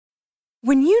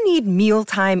When you need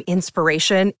mealtime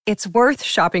inspiration, it's worth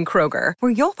shopping Kroger,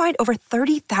 where you'll find over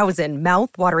 30,000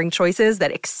 mouth-watering choices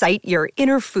that excite your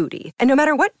inner foodie. And no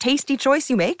matter what tasty choice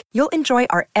you make, you'll enjoy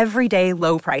our everyday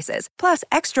low prices, plus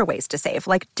extra ways to save,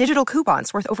 like digital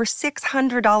coupons worth over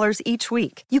 $600 each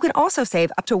week. You can also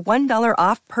save up to $1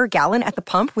 off per gallon at the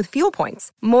pump with fuel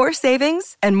points. More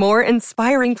savings and more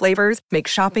inspiring flavors make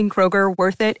shopping Kroger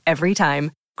worth it every time.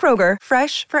 Kroger,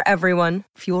 fresh for everyone.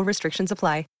 Fuel restrictions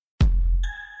apply.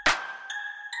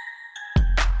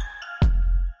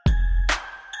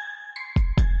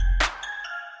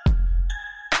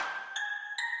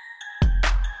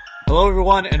 Hello,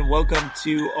 everyone, and welcome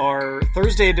to our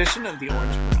Thursday edition of the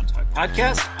Orange and Brown Talk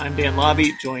podcast. I'm Dan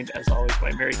Lobby, joined as always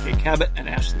by Mary Kay Cabot and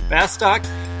Ashley Bastock,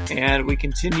 and we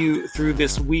continue through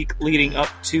this week leading up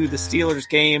to the Steelers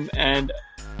game. And,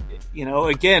 you know,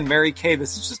 again, Mary Kay,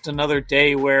 this is just another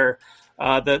day where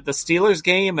the Steelers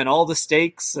game and all the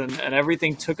stakes and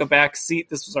everything took a back seat.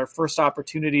 This was our first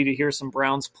opportunity to hear some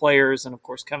Browns players and, of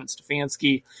course, Kevin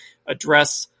Stefanski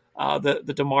address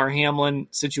the Damar Hamlin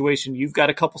situation. You've got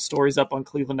a couple stories up on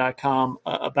Cleveland.com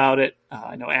about it.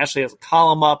 I know Ashley has a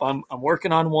column up. I'm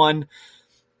working on one.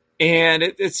 And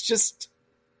it's just,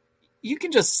 you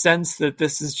can just sense that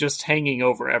this is just hanging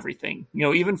over everything. You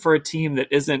know, even for a team that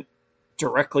isn't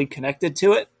directly connected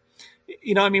to it.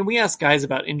 You know, I mean, we ask guys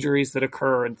about injuries that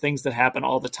occur and things that happen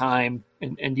all the time.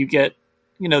 And you get,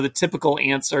 you know, the typical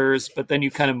answers, but then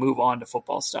you kind of move on to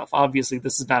football stuff. Obviously,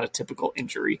 this is not a typical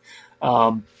injury.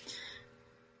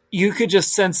 You could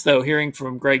just sense, though, hearing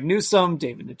from Greg Newsome,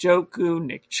 David Njoku,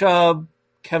 Nick Chubb,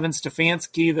 Kevin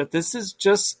Stefanski, that this is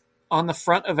just on the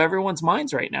front of everyone's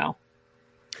minds right now.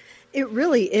 It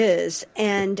really is.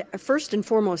 And first and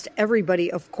foremost,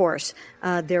 everybody, of course,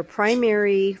 their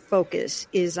primary focus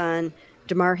is on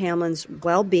Damar Hamlin's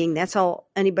well-being. That's all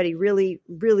anybody really,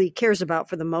 really cares about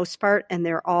for the most part. And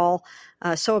they're all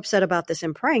so upset about this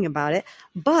and praying about it.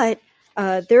 But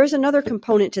there is another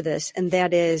component to this, and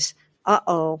that is,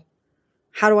 how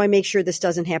do I make sure this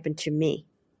doesn't happen to me?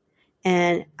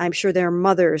 And I'm sure their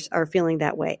mothers are feeling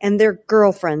that way, and their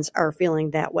girlfriends are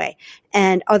feeling that way,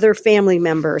 and other family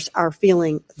members are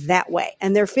feeling that way,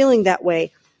 and they're feeling that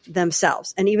way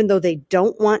themselves. And even though they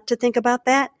don't want to think about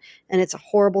that, and it's a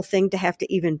horrible thing to have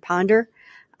to even ponder,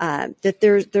 that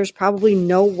there's probably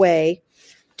no way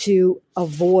to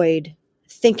avoid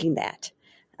thinking that.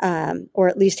 Or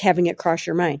at least having it cross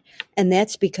your mind. And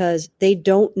that's because they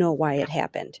don't know why it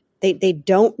happened. They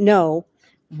don't know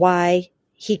why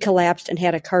he collapsed and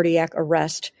had a cardiac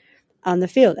arrest on the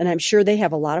field. And I'm sure they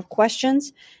have a lot of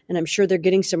questions, and I'm sure they're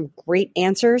getting some great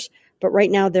answers. But right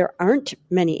now there aren't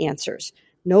many answers.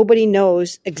 Nobody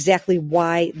knows exactly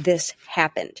why this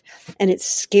happened. And it's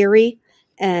scary.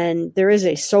 And there is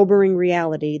a sobering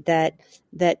reality that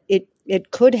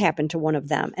it could happen to one of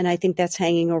them. And I think that's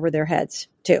hanging over their heads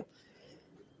too.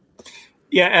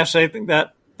 Yeah, Ashley, I think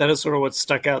that is sort of what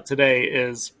stuck out today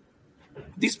is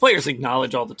these players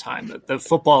acknowledge all the time that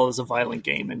football is a violent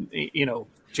game. And, you know,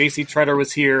 J.C. Tretter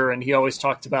was here and he always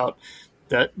talked about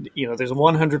that, you know, there's a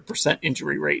 100%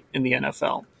 injury rate in the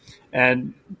NFL.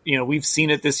 And, you know, we've seen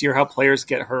it this year, how players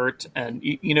get hurt. And,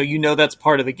 you know, that's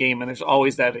part of the game. And there's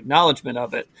always that acknowledgement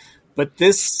of it. But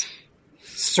this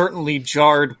certainly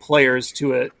jarred players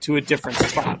to a different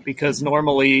spot, because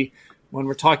normally when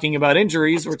we're talking about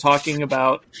injuries, we're talking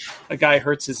about a guy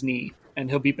hurts his knee and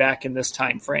he'll be back in this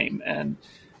time frame.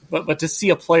 But to see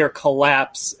a player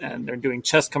collapse and they're doing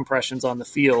chest compressions on the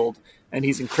field and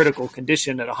he's in critical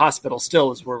condition at a hospital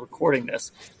still as we're recording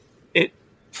this, it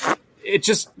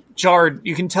just jarred.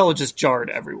 You can tell it just jarred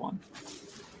everyone.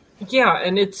 Yeah,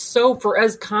 and it's so, for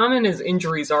as common as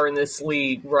injuries are in this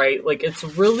league, right? Like, it's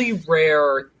really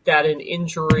rare that an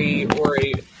injury or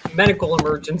a medical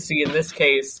emergency, in this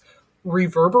case,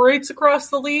 reverberates across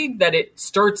the league, that it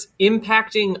starts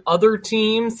impacting other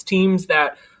teams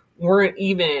that weren't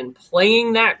even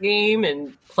playing that game,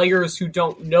 and players who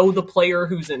don't know the player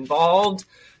who's involved.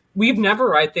 We've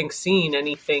never, I think, seen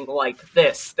anything like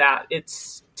this, that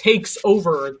takes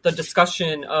over the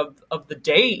discussion of the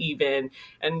day even.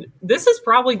 And this is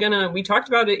probably we talked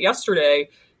about it yesterday,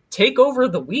 take over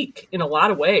the week in a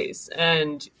lot of ways.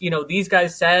 And, you know, these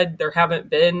guys said there haven't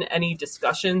been any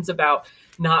discussions about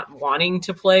not wanting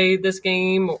to play this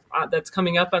game that's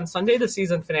coming up on Sunday, the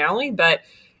season finale. But,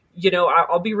 you know,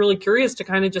 I'll be really curious to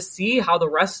kind of just see how the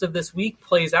rest of this week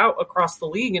plays out across the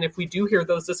league. And if we do hear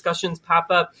those discussions pop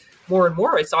up more and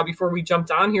more. I saw before we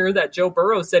jumped on here that Joe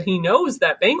Burrow said he knows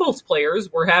that Bengals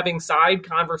players were having side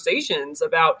conversations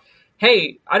about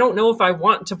hey, I don't know if I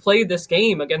want to play this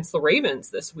game against the Ravens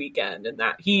this weekend. And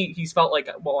that he's felt like,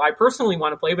 well, I personally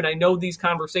want to play, but I know these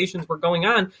conversations were going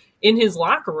on in his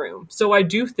locker room. So I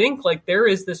do think like there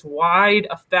is this wide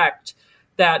effect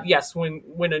that, yes,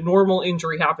 when a normal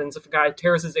injury happens, if a guy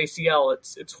tears his ACL,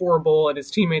 it's horrible, and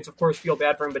his teammates, of course, feel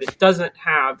bad for him, but it doesn't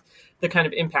have the kind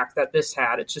of impact that this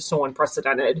had. It's just so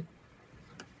unprecedented.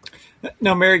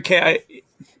 Now, Mary Kay,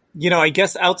 I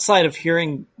guess outside of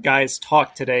hearing guys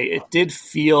talk today, it did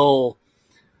feel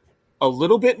a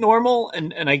little bit normal,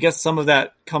 and I guess some of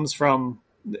that comes from,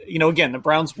 again, the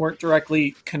Browns weren't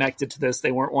directly connected to this.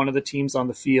 They weren't one of the teams on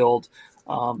the field.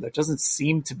 There doesn't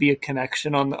seem to be a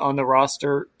connection on the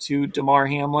roster to Damar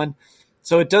Hamlin.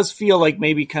 So it does feel like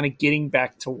maybe kind of getting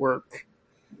back to work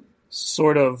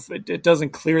sort of, it doesn't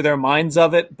clear their minds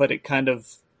of it, but it kind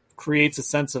of creates a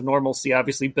sense of normalcy.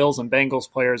 Obviously, Bills and Bengals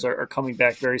players are coming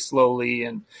back very slowly,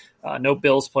 and no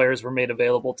Bills players were made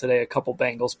available today. A couple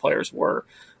Bengals players were.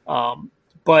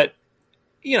 But,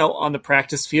 on the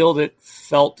practice field, it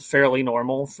felt fairly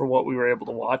normal for what we were able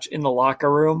to watch. In the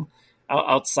locker room,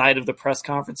 outside of the press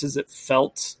conferences, it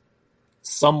felt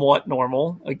somewhat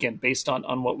normal, again, based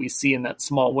on what we see in that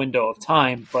small window of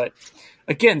time. But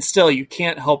again, still, you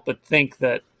can't help but think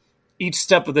that each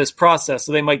step of this process,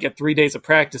 so they might get 3 days of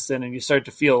practice in and you start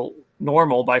to feel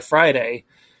normal by Friday.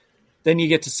 Then you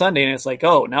get to Sunday and it's like,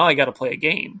 oh, now I got to play a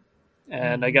game,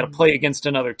 and I got to play against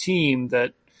another team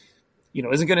that,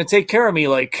 isn't going to take care of me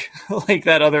like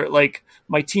that other, like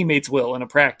my teammates will in a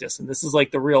practice. And this is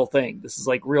like the real thing. This is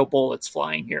like real bullets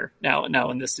flying here now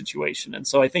in this situation. And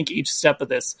so I think each step of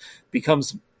this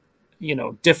becomes,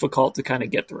 difficult to kind of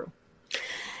get through.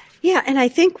 Yeah, and I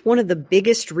think one of the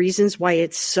biggest reasons why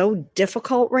it's so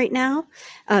difficult right now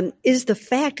is the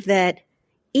fact that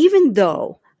even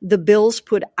though the Bills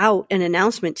put out an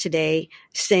announcement today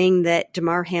saying that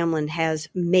Damar Hamlin has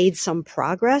made some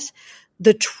progress,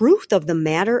 the truth of the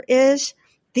matter is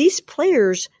these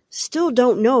players still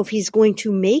don't know if he's going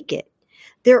to make it.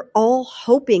 They're all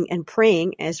hoping and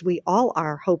praying, as we all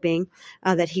are hoping,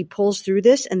 that he pulls through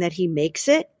this and that he makes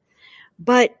it.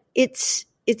 But it's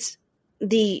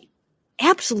the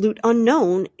absolute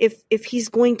unknown if he's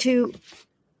going to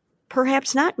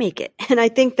perhaps not make it. And I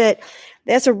think that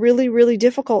that's a really, really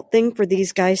difficult thing for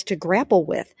these guys to grapple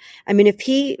with. I mean, if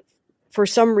he, for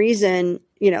some reason,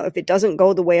 if it doesn't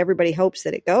go the way everybody hopes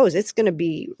that it goes, it's going to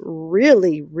be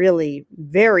really, really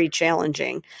very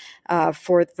challenging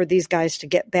for these guys to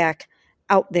get back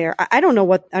out there. I don't know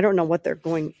what they would do at that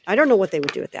point. I don't know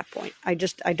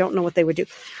what they would do.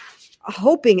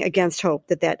 Hoping against hope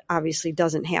that obviously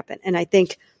doesn't happen. And I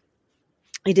think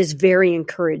it is very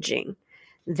encouraging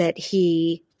that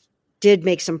he did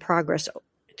make some progress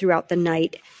throughout the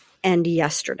night and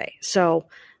yesterday. So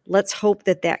let's hope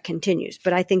that continues.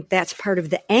 But I think that's part of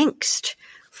the angst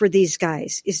for these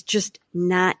guys, is just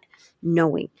not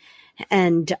knowing.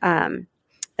 And then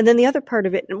the other part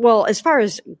of it, well, as far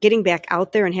as getting back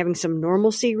out there and having some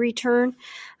normalcy return,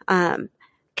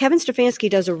 Kevin Stefanski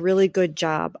does a really good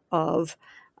job of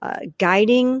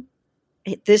guiding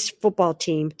this football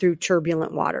team through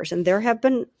turbulent waters. And there have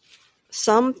been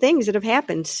some things that have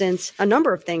happened a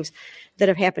number of things that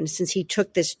have happened since he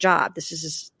took this job. This is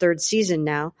his third season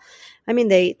now. I mean,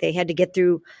 they had to get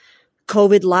through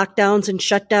COVID lockdowns and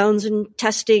shutdowns and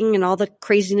testing and all the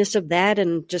craziness of that,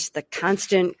 and just the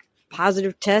constant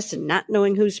positive tests and not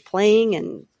knowing who's playing,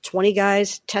 and 20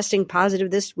 guys testing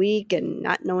positive this week and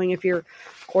not knowing if your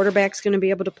quarterback's going to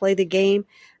be able to play the game.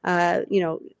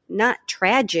 Not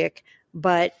tragic,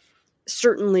 but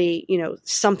certainly,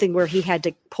 something where he had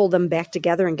to pull them back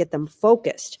together and get them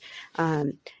focused.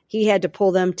 He had to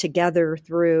pull them together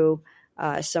through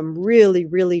some really,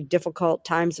 really difficult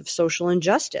times of social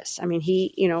injustice. I mean,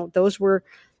 those were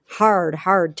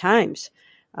hard times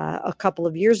a couple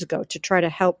of years ago, to try to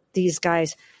help these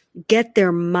guys get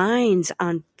their minds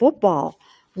on football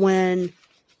when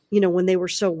they were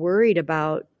so worried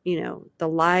about, the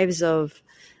lives of,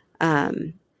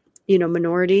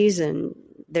 minorities and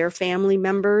their family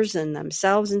members and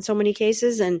themselves in so many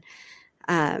cases. And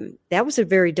that was a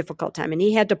very difficult time. And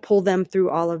he had to pull them through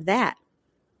all of that.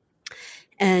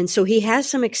 And so he has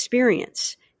some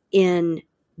experience in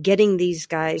getting these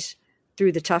guys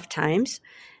through the tough times.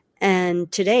 And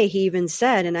today he even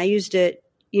said, and I used it,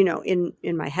 in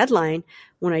my headline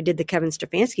when I did the Kevin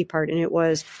Stefanski part, and it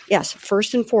was, yes,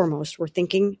 first and foremost, we're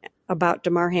thinking about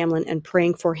Damar Hamlin and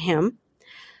praying for him,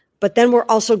 but then we're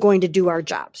also going to do our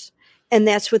jobs. And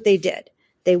that's what they did.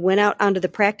 They went out onto the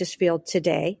practice field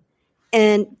today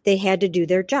and they had to do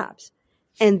their jobs.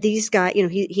 And these guys,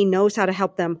 he knows how to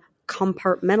help them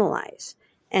compartmentalize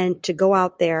and to go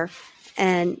out there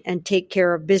and take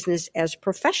care of business as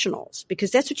professionals,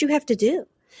 because that's what you have to do.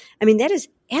 I mean, that is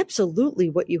absolutely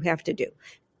what you have to do.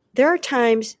 There are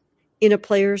times in a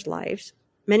player's lives,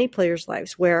 many players'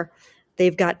 lives, where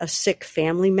they've got a sick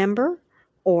family member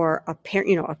or a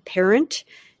parent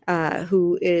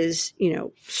who is,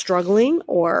 struggling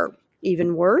or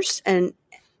even worse, and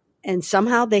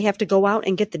somehow they have to go out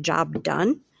and get the job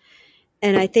done.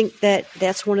 And I think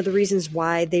that's one of the reasons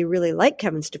why they really like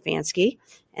Kevin Stefanski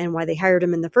and why they hired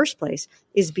him in the first place,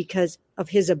 is because of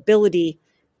his ability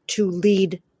to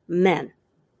lead men,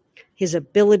 his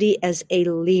ability as a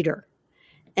leader.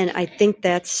 And I think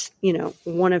that's,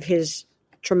 one of his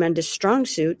tremendous strong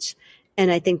suits.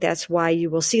 And I think that's why you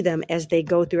will see them as they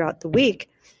go throughout the week,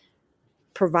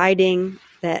 providing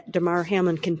that Damar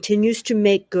Hamlin continues to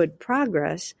make good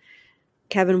progress.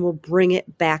 Kevin will bring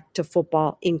it back to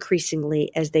football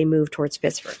increasingly as they move towards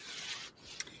Pittsburgh.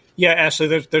 Yeah, Ashley,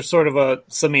 there's sort of a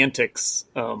semantics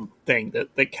thing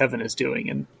that Kevin is doing.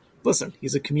 And listen,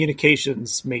 he's a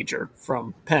communications major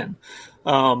from Penn.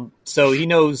 So he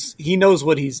knows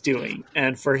what he's doing.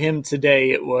 And for him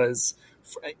today, it was,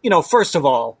 first of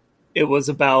all, it was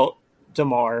about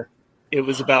Damar. It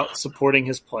was about supporting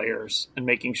his players and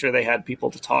making sure they had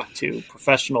people to talk to,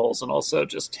 professionals, and also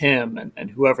just him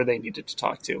and whoever they needed to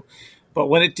talk to. But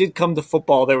when it did come to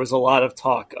football, there was a lot of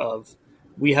talk of,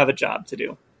 we have a job to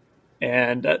do.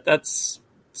 And that's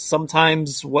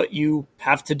sometimes what you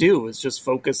have to do, is just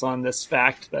focus on this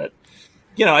fact that,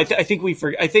 I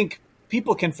think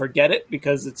people can forget it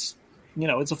because it's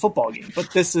a football game.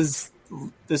 But this is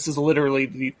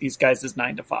literally these guys'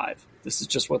 9 to 5. This is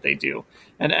just what they do.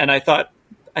 And I thought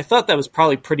that was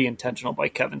probably pretty intentional by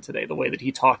Kevin today, the way that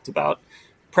he talked about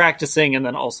practicing and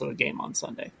then also the game on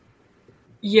Sunday.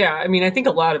 Yeah, I mean, I think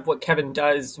a lot of what Kevin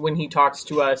does when he talks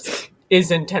to us is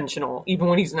intentional, even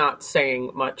when he's not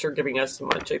saying much or giving us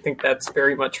much. I think that's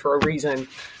very much for a reason.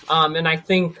 And I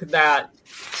think that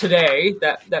today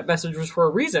that message was for a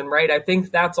reason, right? I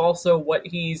think that's also what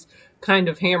he's kind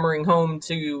of hammering home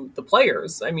to the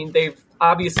players. I mean, they've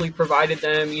obviously provided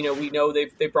them, we know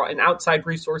they've brought in outside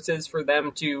resources for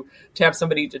them to have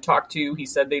somebody to talk to. He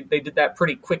said they did that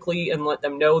pretty quickly and let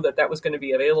them know that was going to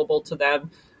be available to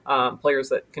them. Players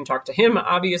that can talk to him,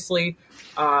 obviously.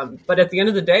 But at the end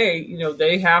of the day,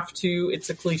 they have to, it's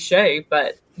a cliche,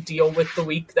 but deal with the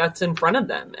week that's in front of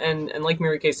them. And like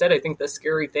Mary Kay said, I think the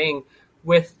scary thing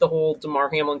with the whole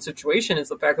Damar Hamlin situation is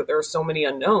the fact that there are so many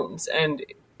unknowns. And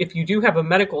if you do have a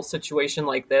medical situation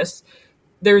like this,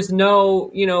 there's no,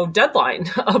 deadline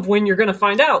of when you're going to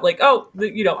find out. Like, on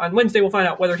Wednesday we'll find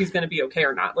out whether he's going to be okay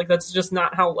or not. Like, that's just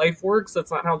not how life works.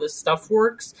 That's not how this stuff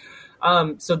works.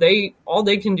 So all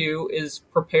they can do is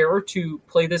prepare to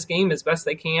play this game as best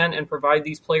they can and provide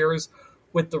these players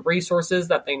with the resources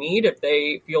that they need. If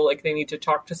they feel like they need to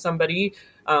talk to somebody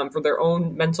for their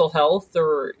own mental health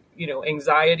or,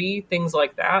 anxiety, things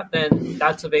like that, then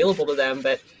that's available to them.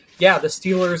 But yeah, the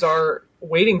Steelers are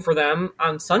waiting for them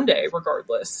on Sunday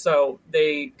regardless. So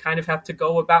they kind of have to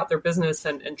go about their business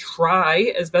and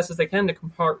try as best as they can to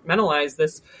compartmentalize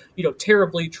this,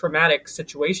 terribly traumatic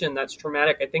situation that's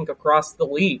traumatic, I think, across the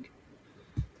league.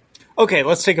 Okay,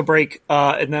 let's take a break.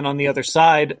 And then on the other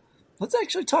side, let's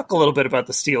actually talk a little bit about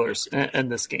the Steelers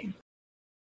and this game.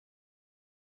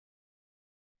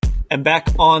 And back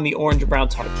on the Orange and Brown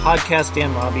Talk podcast,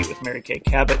 Dan Labbe with Mary Kay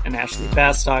Cabot and Ashley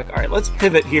Bastock. All right, let's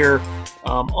pivot here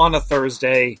on a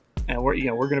Thursday, and we're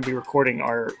going to be recording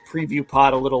our preview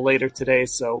pod a little later today.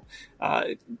 So,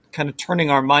 kind of turning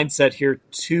our mindset here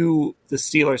to the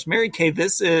Steelers. Mary Kay,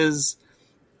 this is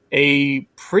a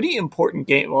pretty important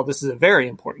game. Well, this is a very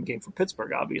important game for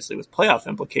Pittsburgh, obviously, with playoff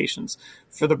implications.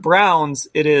 For the Browns,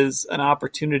 it is an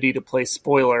opportunity to play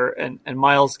spoiler, and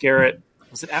Myles Garrett.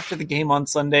 Was it after the game on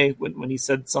Sunday when he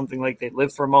said something like they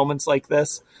live for moments like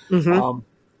this? Mm-hmm.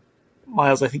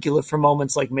 Myles, I think you live for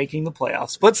moments like making the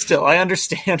playoffs, but still, I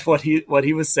understand what he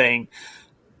was saying.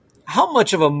 How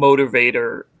much of a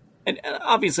motivator, and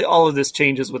obviously all of this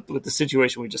changes with the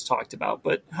situation we just talked about,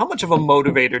 but how much of a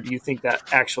motivator do you think that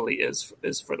actually is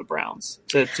for the Browns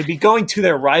to be going to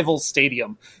their rival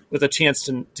stadium with a chance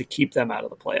to keep them out of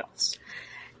the playoffs?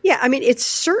 Yeah, I mean, it's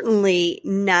certainly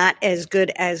not as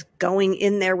good as going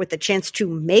in there with the chance to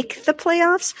make the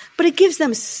playoffs, but it gives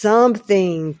them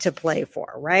something to play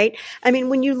for, right? I mean,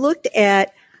 when you looked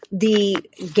at the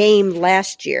game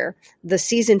last year, the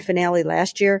season finale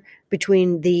last year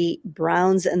between the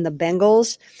Browns and the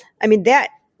Bengals, I mean, that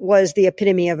was the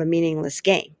epitome of a meaningless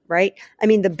game, right? I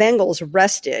mean, the Bengals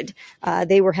rested.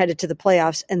 They were headed to the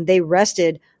playoffs, and they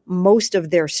rested most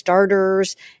of their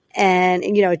starters. And,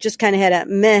 it just kind of had a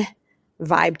meh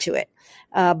vibe to it.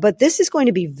 But this is going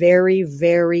to be very,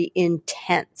 very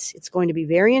intense. It's going to be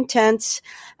very intense.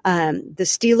 The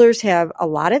Steelers have a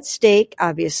lot at stake,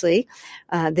 obviously.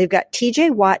 They've got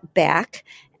TJ Watt back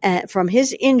from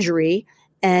his injury.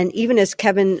 And even as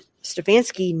Kevin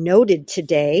Stefanski noted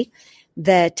today,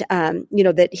 that,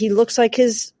 that he looks like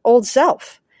his old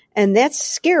self. And that's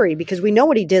scary because we know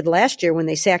what he did last year when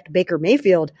they sacked Baker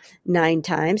Mayfield 9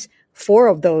 times, 4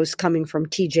 of those coming from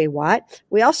TJ Watt.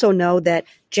 We also know that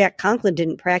Jack Conklin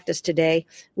didn't practice today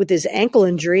with his ankle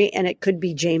injury, and it could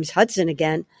be James Hudson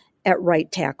again at right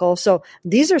tackle. So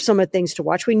these are some of the things to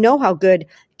watch. We know how good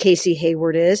Casey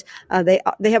Hayward is. They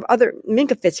have other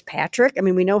Minkah Fitzpatrick. I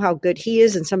mean, we know how good he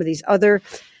is, and some of these other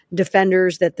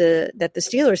defenders that the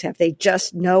Steelers have. They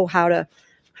just know how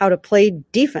to play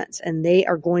defense, and they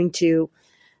are going to,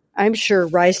 I'm sure,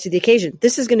 rise to the occasion.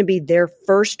 This is going to be their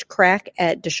first crack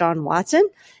at Deshaun Watson,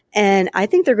 and I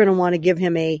think they're going to want to give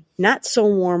him a not so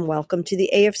warm welcome to the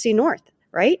AFC North,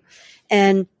 right?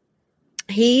 And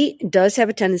he does have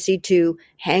a tendency to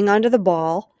hang onto the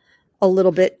ball a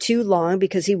little bit too long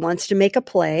because he wants to make a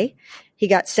play. He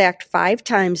got sacked 5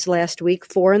 times last week,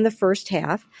 4 in the first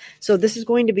half. So this is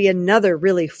going to be another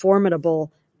really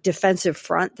formidable defensive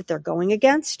front that they're going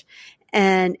against.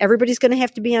 And everybody's going to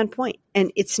have to be on point.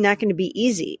 And it's not going to be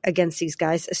easy against these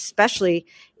guys, especially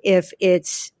if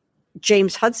it's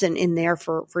James Hudson in there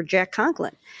for Jack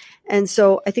Conklin. And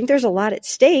so I think there's a lot at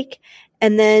stake.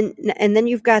 And then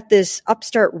you've got this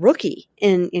upstart rookie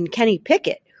in Kenny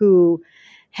Pickett, who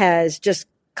has just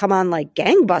come on like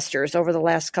gangbusters over the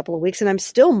last couple of weeks. And I'm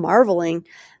still marveling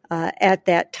at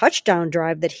that touchdown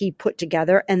drive that he put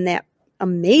together and that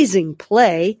amazing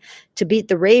play to beat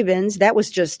the Ravens. That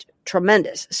was just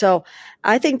tremendous. So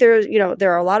I think there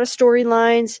are a lot of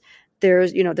storylines.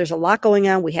 There's a lot going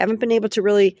on. We haven't been able to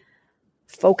really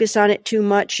focus on it too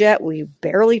much yet. We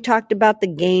barely talked about the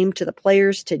game to the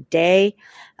players today.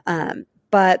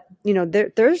 But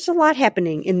there's a lot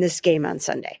happening in this game on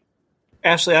Sunday.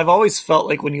 Ashley, I've always felt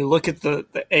like when you look at the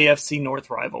AFC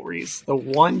North rivalries, the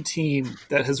one team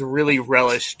that has really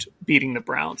relished beating the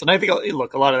Browns, and I think,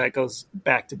 look, a lot of that goes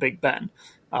back to Big Ben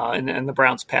and the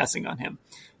Browns passing on him.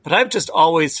 But I've just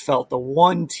always felt the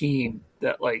one team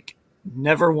that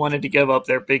never wanted to give up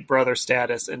their big brother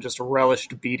status and just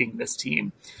relished beating this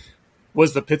team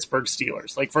was the Pittsburgh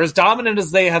Steelers. For as dominant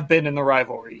as they have been in the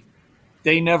rivalry,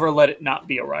 they never let it not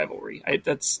be a rivalry.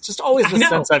 That's just always the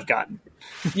sense I've gotten.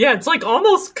 Yeah, it's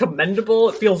almost commendable.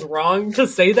 It feels wrong to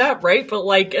say that, right? But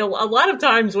a lot of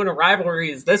times when a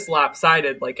rivalry is this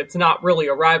lopsided, it's not really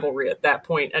a rivalry at that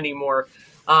point anymore.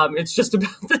 It's just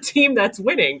about the team that's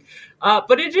winning.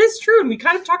 But it is true, and we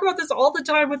kind of talk about this all the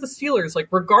time with the Steelers.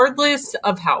 Regardless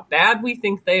of how bad we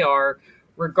think they are,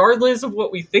 regardless of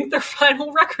what we think their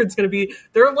final record's going to be,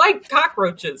 they're like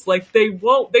cockroaches. They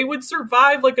would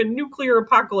survive a nuclear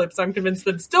apocalypse, I'm convinced,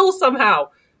 that still somehow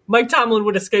Mike Tomlin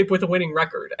would escape with a winning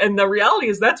record. And the reality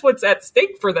is that's what's at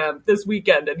stake for them this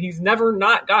weekend, and he's never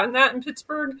not gotten that in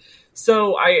Pittsburgh.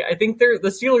 So I think the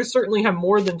Steelers certainly have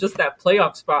more than just that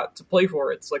playoff spot to play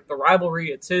for. It's the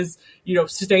rivalry. It's his,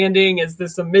 standing as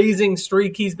this amazing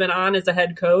streak he's been on as a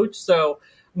head coach. So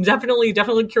I'm definitely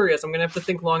curious. I'm going to have to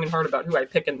think long and hard about who I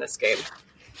pick in this game.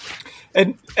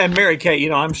 And Mary Kay,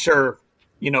 I'm sure,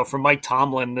 for Mike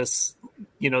Tomlin, this,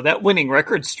 that winning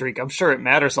record streak, I'm sure it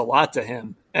matters a lot to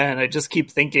him. And I just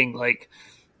keep thinking,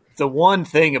 the one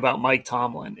thing about Mike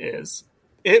Tomlin is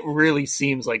it really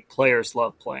seems like players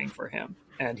love playing for him.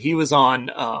 And he was on,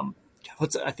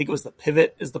 I think it was The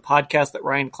Pivot is the podcast that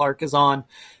Ryan Clark is on.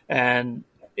 And,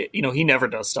 he never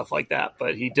does stuff like that,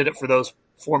 but he did it for those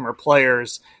former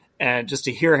players. And just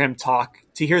to hear them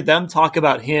talk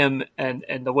about him and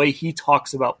the way he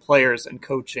talks about players and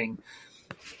coaching,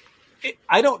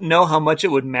 I don't know how much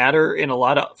it would matter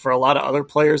for a lot of other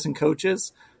players and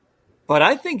coaches, but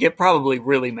I think it probably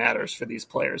really matters for these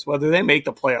players, whether they make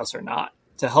the playoffs or not,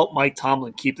 to help Mike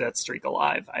Tomlin keep that streak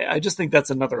alive. I just think that's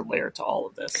another layer to all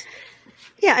of this.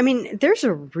 Yeah, I mean, there's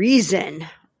a reason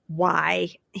why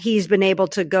he's been able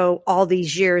to go all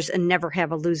these years and never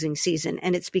have a losing season.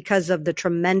 And it's because of the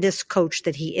tremendous coach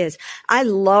that he is. I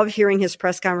love hearing his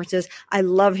press conferences. I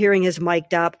love hearing his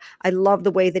mic'd up. I love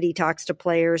the way that he talks to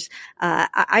players.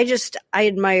 I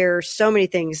admire so many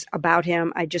things about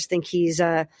him. I just think he's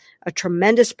a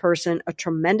tremendous person, a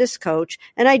tremendous coach.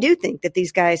 And I do think that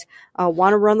these guys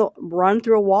want to run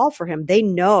through a wall for him. They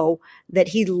know that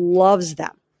he loves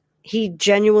them. He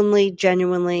genuinely,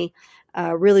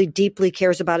 really deeply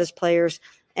cares about his players,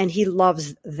 and he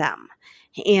loves them.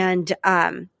 And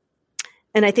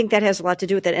I think that has a lot to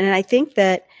do with it. And I think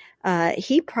that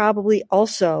he probably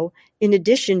also, in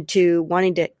addition to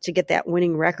wanting to get that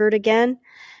winning record again,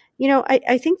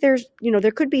 I think there's,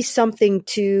 there could be something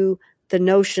to the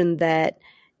notion that,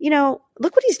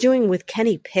 look what he's doing with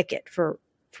Kenny Pickett for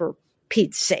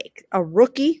Pete's sake, a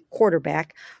rookie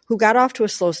quarterback who got off to a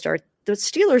slow start. The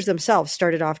Steelers themselves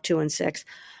started off 2-6.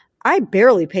 I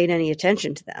barely paid any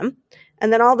attention to them.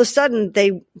 And then all of a sudden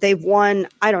they've won,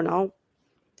 I don't know,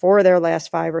 4 of their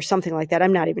last 5 or something like that.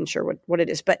 I'm not even sure what it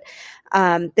is, but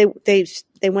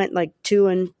they went like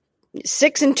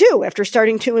 6-2 after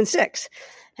starting 2-6.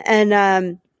 And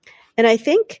I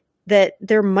think that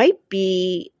there might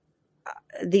be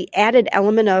the added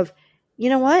element of, you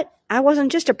know what? I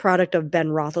wasn't just a product of Ben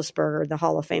Roethlisberger, the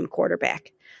Hall of Fame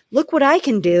quarterback. Look what I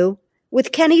can do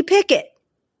with Kenny Pickett,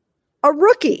 a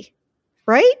rookie,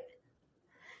 right?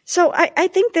 So I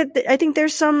think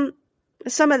there's some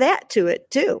of that to it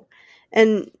too.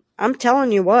 And I'm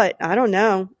telling you what, I don't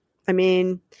know. I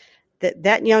mean,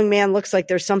 that young man looks like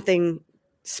there's something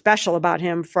special about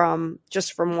him from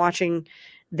watching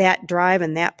that drive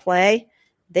and that play.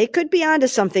 They could be onto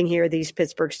something here, these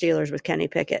Pittsburgh Steelers with Kenny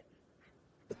Pickett.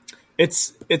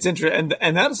 It's interesting,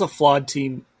 and that is a flawed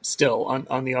team still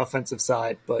on the offensive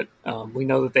side, but we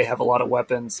know that they have a lot of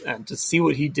weapons, and to see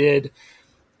what he did,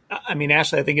 I mean,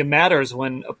 Ashley, I think it matters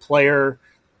when a player,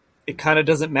 it kind of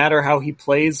doesn't matter how he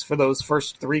plays for those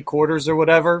first 3 quarters or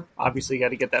whatever. Obviously, you got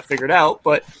to get that figured out,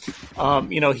 but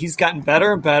he's gotten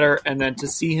better and better, and then to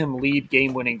see him lead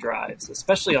game-winning drives,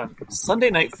 especially on Sunday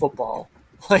Night Football,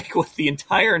 like with the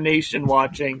entire nation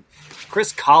watching,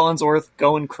 Chris Collinsworth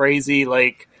going crazy,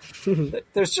 like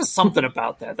there's just something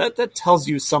about that tells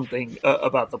you something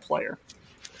about the player.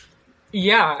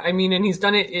 Yeah, I mean, and he's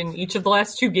done it in each of the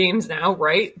last 2 games now,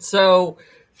 right? So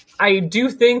I do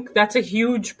think that's a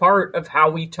huge part of how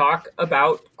we talk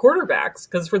about quarterbacks,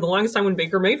 because for the longest time when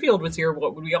Baker Mayfield was here,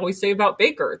 what would we always say about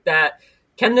Baker? That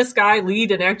can this guy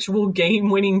lead an actual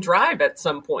game-winning drive at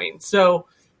some point? So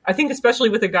I think especially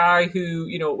with a guy who,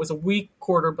 it was a weak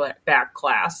quarterback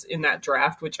class in that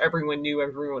draft, which everyone knew,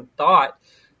 everyone thought,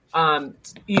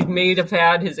 he may have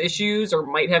had his issues or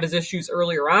might have his issues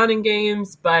earlier on in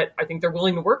games, but I think they're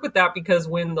willing to work with that because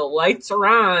when the lights are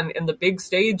on and the big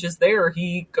stage is there,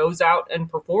 he goes out and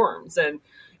performs. And,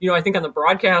 I think on the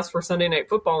broadcast for Sunday Night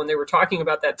Football, when they were talking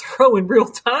about that throw in real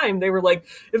time, they were like,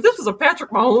 if this was a Patrick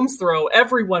Mahomes throw,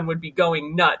 everyone would be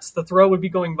going nuts. The throw would be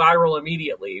going viral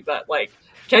immediately. But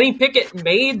Kenny Pickett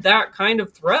made that kind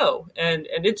of throw, and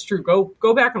it's true.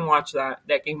 Go back and watch that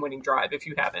game-winning drive if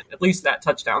you haven't, at least that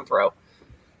touchdown throw.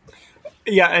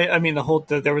 Yeah, I mean,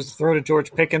 there was a throw to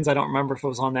George Pickens. I don't remember if it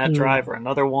was on that drive or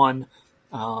another one.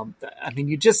 I mean,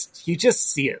 you just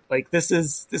see it. Like this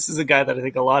is a guy that I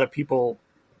think a lot of people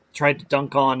tried to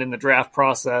dunk on in the draft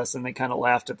process, and they kind of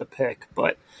laughed at the pick.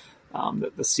 But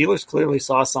the Steelers clearly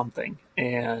saw something,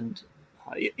 and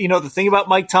the thing about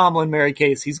Mike Tomlin, Mary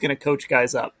Case, he's going to coach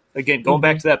guys up. Again, going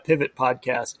back to that Pivot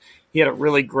podcast, he had a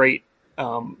really great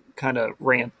kind of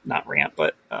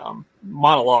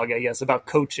monologue, I guess, about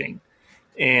coaching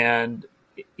and,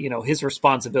 his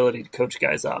responsibility to coach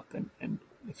guys up. And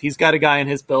if he's got a guy in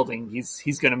his building,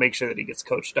 he's going to make sure that he gets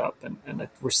coached up. And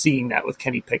we're seeing that with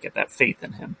Kenny Pickett, that faith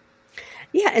in him.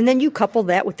 Yeah, and then you couple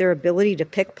that with their ability to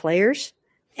pick players,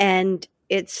 and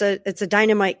it's a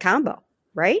dynamite combo,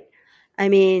 right? I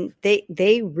mean,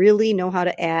 they really know how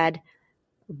to add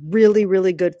really,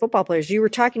 really good football players. You were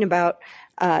talking about,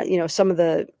 some of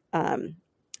the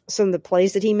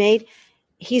plays that he made.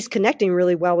 He's connecting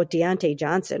really well with Deontay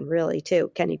Johnson, really,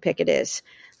 too. Kenny Pickett is.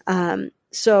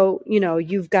 So,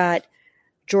 you've got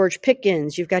George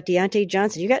Pickens, you've got Deontay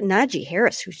Johnson, you got Najee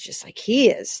Harris, who's just like he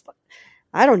is.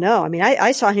 I don't know. I mean,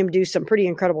 I saw him do some pretty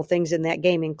incredible things in that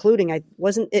game, including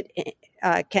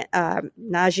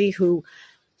Najee who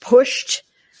pushed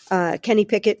Kenny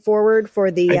Pickett forward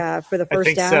for the first I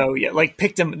think down. So yeah,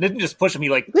 picked him, didn't just push him, he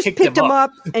picked him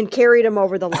up and carried him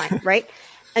over the line, right?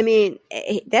 I mean,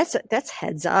 that's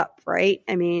heads up, right?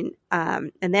 I mean,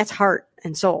 and that's heart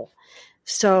and soul.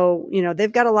 So,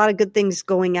 they've got a lot of good things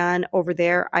going on over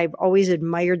there. I've always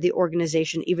admired the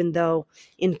organization, even though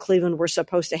in Cleveland we're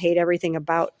supposed to hate everything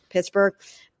about Pittsburgh.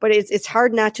 But it's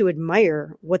hard not to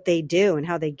admire what they do and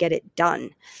how they get it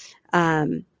done.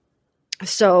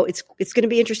 So it's going to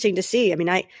be interesting to see. I mean,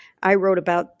 I wrote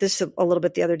about this a little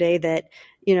bit the other day that,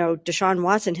 Deshaun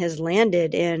Watson has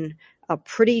landed in a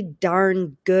pretty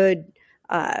darn good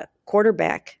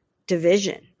quarterback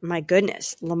division. My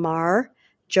goodness. Lamar,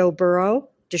 Joe Burrow,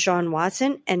 Deshaun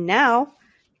Watson, and now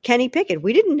Kenny Pickett.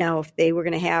 We didn't know if they were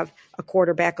going to have a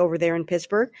quarterback over there in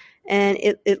Pittsburgh. And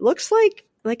it looks like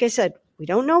I said, we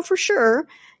don't know for sure.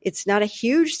 It's not a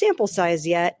huge sample size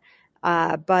yet.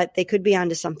 but they could be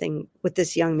onto something with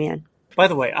this young man. By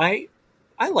the way,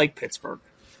 I like Pittsburgh.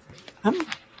 I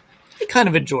kind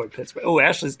of enjoy Pittsburgh. Oh,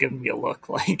 Ashley's giving me a look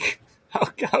like,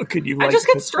 how could you like I just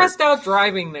get Pittsburgh? stressed out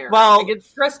driving there. Well, I get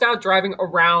stressed out driving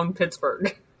around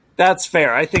Pittsburgh. That's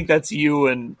fair. I think that's you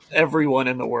and everyone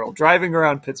in the world. Driving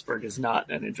around Pittsburgh is not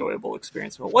an enjoyable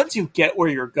experience. But once you get where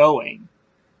you're going,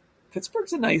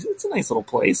 Pittsburgh's a nice little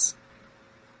place.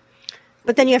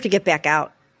 But then you have to get back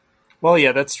out. Well,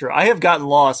 yeah, that's true. I have gotten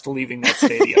lost leaving that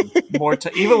stadium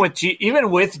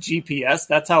even with GPS.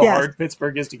 That's how hard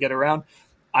Pittsburgh is to get around.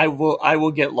 I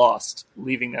will get lost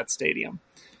leaving that stadium.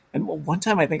 And one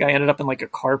time I think I ended up in like a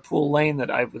carpool lane that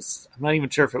I'm not even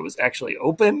sure if it was actually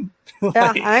open.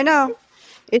 Yeah, I know.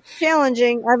 It's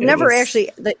challenging. I've never actually,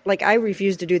 I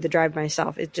refuse to do the drive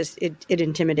myself. It just, it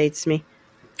intimidates me.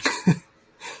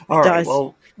 All right.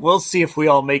 Well, we'll see if we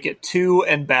all make it to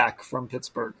and back from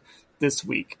Pittsburgh this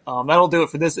week. That'll do it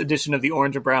for this edition of the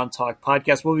Orange and Brown Talk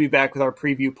podcast. We'll be back with our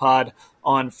preview pod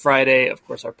on Friday. Of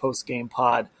course, our post-game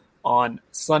pod on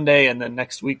Sunday, and then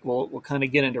next week we'll kind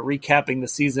of get into recapping the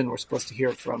season. We're supposed to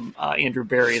hear from Andrew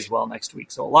Berry as well next week.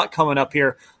 So a lot coming up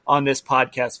here on this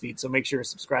podcast feed. So make sure to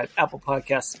subscribe to Apple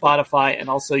Podcasts, Spotify, and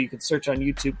also you can search on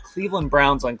YouTube, Cleveland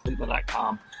Browns on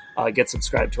Cleveland.com. Get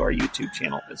subscribed to our YouTube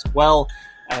channel as well.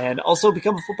 And also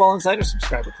become a Football Insider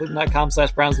subscriber,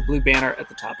 Cleveland.com/Browns, the blue banner at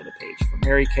the top of the page. For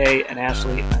Mary Kay and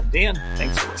Ashley, I'm Dan.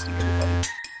 Thanks for listening, everybody.